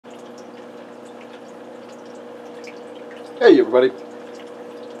Hey everybody,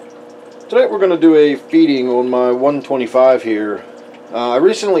 tonight we're going to do a feeding on my 125 here. I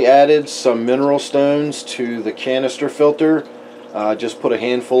recently added some mineral stones to the canister filter. Just put a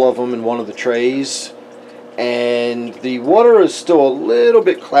handful of them in one of the trays, and the water is still a little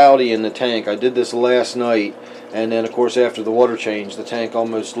bit cloudy in the tank. I did this last night, and then of course after the water change the tank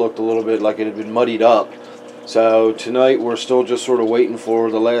almost looked a little bit like it had been muddied up. So tonight we're still just sort of waiting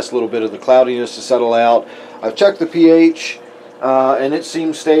for the last little bit of the cloudiness to settle out. I've checked the pH and it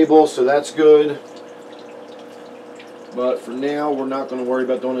seems stable, so that's good. But for now we're not going to worry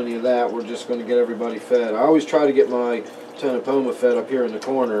about doing any of that. We're just going to get everybody fed. I always try to get my Ctenopoma fed up here in the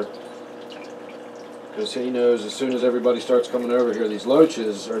corner, because he knows as soon as everybody starts coming over here, these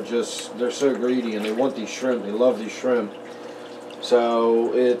loaches are just, they're so greedy and they want these shrimp. They love these shrimp.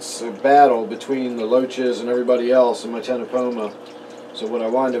 So it's a battle between the loaches and everybody else and my Ctenopoma. So what I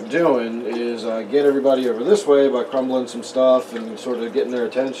wind up doing is I get everybody over this way by crumbling some stuff and sort of getting their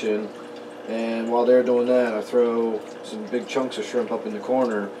attention. And while they're doing that, I throw some big chunks of shrimp up in the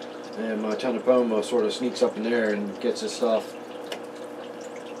corner, and my Ctenopoma sort of sneaks up in there and gets his stuff.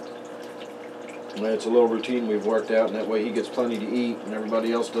 And it's a little routine we've worked out, and that way he gets plenty to eat and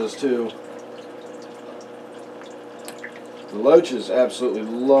everybody else does too. The loaches absolutely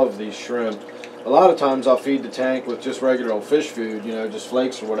love these shrimp. A lot of times I'll feed the tank with just regular old fish food, you know, just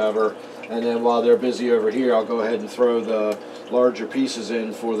flakes or whatever, and then while they're busy over here I'll go ahead and throw the larger pieces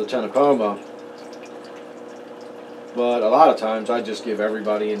in for the Ctenopoma. But a lot of times I just give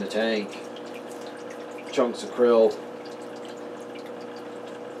everybody in the tank chunks of krill.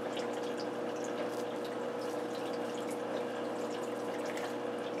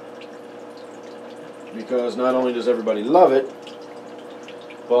 Because not only does everybody love it,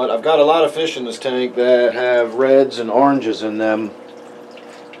 but I've got a lot of fish in this tank that have reds and oranges in them.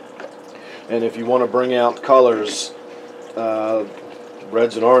 And if you want to bring out colors,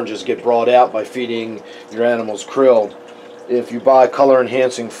 reds and oranges get brought out by feeding your animals krill. If you buy color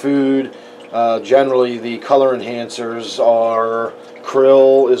enhancing food, generally the color enhancers are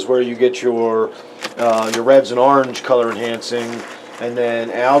krill is where you get your reds and orange color enhancing, and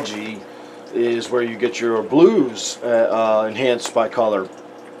then algae is where you get your blues enhanced by color.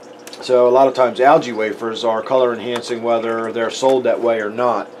 So a lot of times algae wafers are color enhancing whether they're sold that way or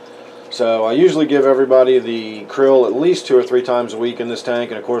not. So I usually give everybody the krill at least 2 or 3 times a week in this tank,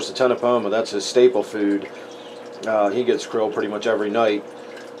 and of course the Ctenopoma, that's his staple food. He gets krill pretty much every night.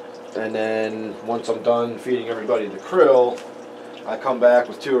 And then once I'm done feeding everybody the krill, I come back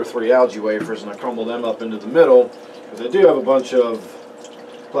with 2 or 3 algae wafers and I crumble them up into the middle, because I do have a bunch of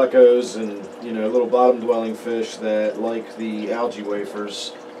plecos and, you know, little bottom dwelling fish that like the algae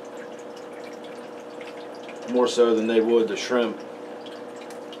wafers more so than they would the shrimp.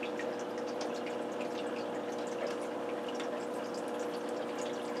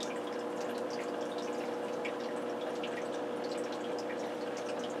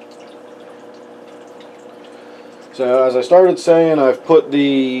 So as I started saying, I've put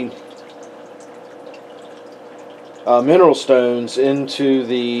the mineral stones into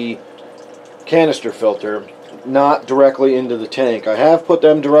the canister filter, not directly into the tank. I have put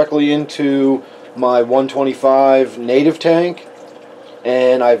them directly into my 125 native tank,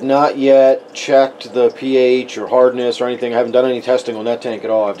 and I've not yet checked the pH or hardness or anything. I haven't done any testing on that tank at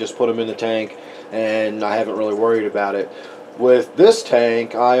all. I've just put them in the tank and I haven't really worried about it. With this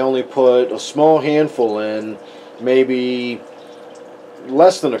tank, I only put a small handful in, maybe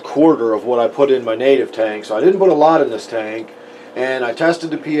less than a quarter of what I put in my native tank, so I didn't put a lot in this tank. And I tested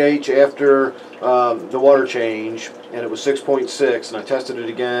the pH after the water change, and it was 6.6, and I tested it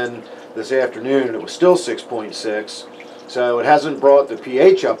again this afternoon and it was still 6.6, so it hasn't brought the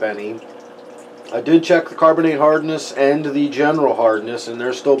pH up any. I did check the carbonate hardness and the general hardness, and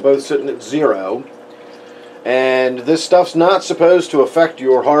they're still both sitting at 0. And this stuff's not supposed to affect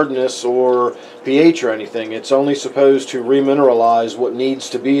your hardness or pH or anything. It's only supposed to remineralize what needs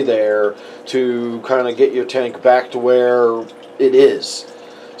to be there to kind of get your tank back to where it is.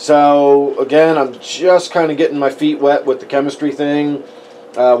 So again, I'm just kind of getting my feet wet with the chemistry thing,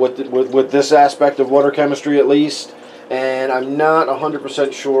 with this aspect of water chemistry at least. And I'm not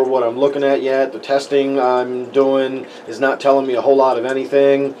 100% sure what I'm looking at yet. The testing I'm doing is not telling me a whole lot of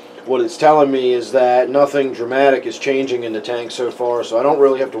anything. What it's telling me is that nothing dramatic is changing in the tank so far, so I don't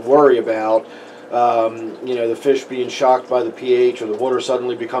really have to worry about you know, the fish being shocked by the pH or the water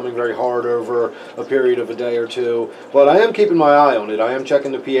suddenly becoming very hard over a period of a day or two. But I am keeping my eye on it. I am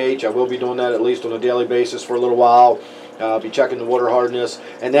checking the pH. I will be doing that at least on a daily basis for a little while. I'll be checking the water hardness.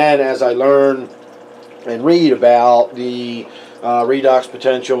 And then as I learn and read about the redox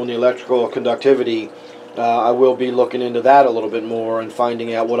potential and the electrical conductivity, I will be looking into that a little bit more and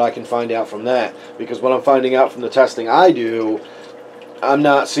finding out what I can find out from that. Because what I'm finding out from the testing I do, I'm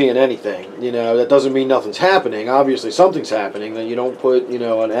not seeing anything. You know, that doesn't mean nothing's happening. Obviously something's happening. That you don't put, you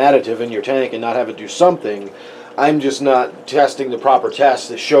know, an additive in your tank and not have it do something. I'm just not testing the proper tests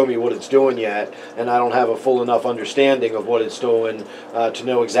that show me what it's doing yet, and I don't have a full enough understanding of what it's doing to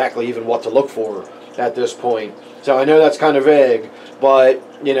know exactly even what to look for at this point. So I know that's kind of vague, but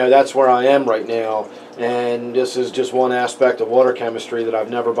you know, that's where I am right now, and this is just one aspect of water chemistry that I've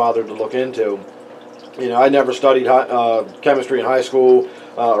never bothered to look into. You know, I never studied chemistry in high school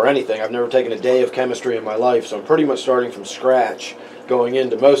or anything. I've never taken a day of chemistry in my life, so I'm pretty much starting from scratch going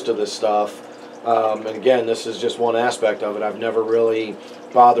into most of this stuff. And again, this is just one aspect of it I've never really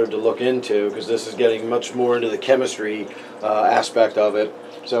bothered to look into, because this is getting much more into the chemistry aspect of it.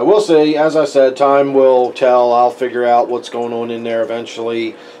 So we'll see. As I said, time will tell. I'll figure out what's going on in there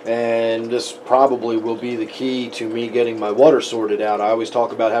eventually, and this probably will be the key to me getting my water sorted out. I always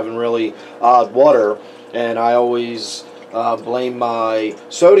talk about having really odd water, and I always blame my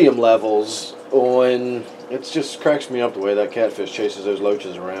sodium levels on... It just cracks me up the way that catfish chases those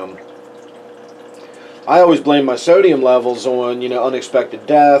loaches around. I always blame my sodium levels on, you know, unexpected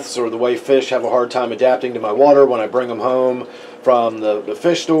deaths, or the way fish have a hard time adapting to my water when I bring them home from the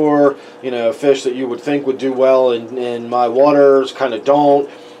fish store. You know, fish that you would think would do well in my waters kind of don't.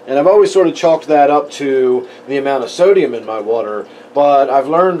 And I've always sort of chalked that up to the amount of sodium in my water. But I've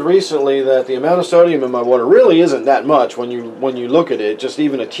learned recently that the amount of sodium in my water really isn't that much when you look at it. Just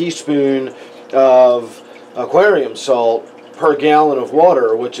even a teaspoon of aquarium salt per gallon of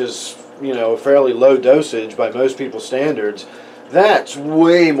water, which is, you know, a fairly low dosage by most people's standards, that's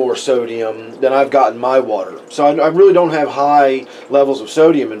way more sodium than I've got in my water. So I really don't have high levels of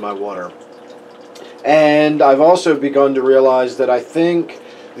sodium in my water. And I've also begun to realize that I think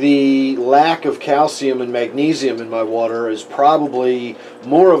the lack of calcium and magnesium in my water is probably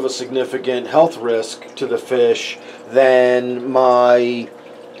more of a significant health risk to the fish than my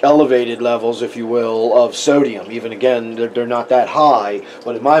elevated levels, if you will, of sodium. Even again, they're not that high,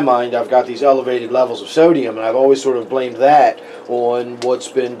 but in my mind I've got these elevated levels of sodium, and I've always sort of blamed that on what's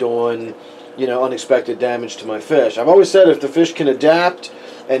been doing, you know, unexpected damage to my fish. I've always said if the fish can adapt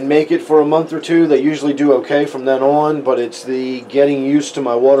and make it for a month or two, they usually do okay from then on, but it's the getting used to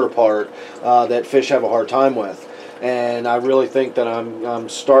my water part that fish have a hard time with. And I really think that I'm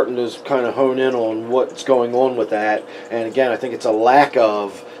starting to kind of hone in on what's going on with that. And again, I think it's a lack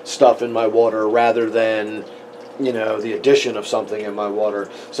of stuff in my water rather than, you know, the addition of something in my water.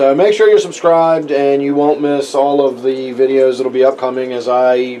 So make sure you're subscribed, and you won't miss all of the videos that'll be upcoming as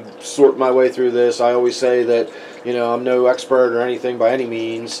I sort my way through this. I always say that, you know, I'm no expert or anything by any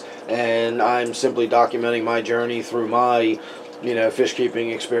means, and I'm simply documenting my journey through my, you know, fish keeping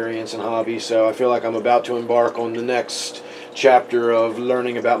experience and hobby. So I feel like I'm about to embark on the next chapter of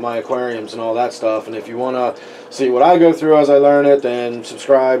learning about my aquariums and all that stuff. And if you want to see what I go through as I learn it, then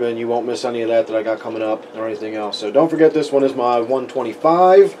subscribe and you won't miss any of that I got coming up or anything else. So don't forget, this one is my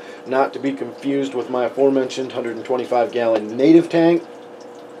 125, not to be confused with my aforementioned 125 gallon native tank.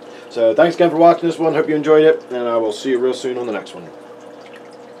 So thanks again for watching this one. Hope you enjoyed it, and I will see you real soon on the next one.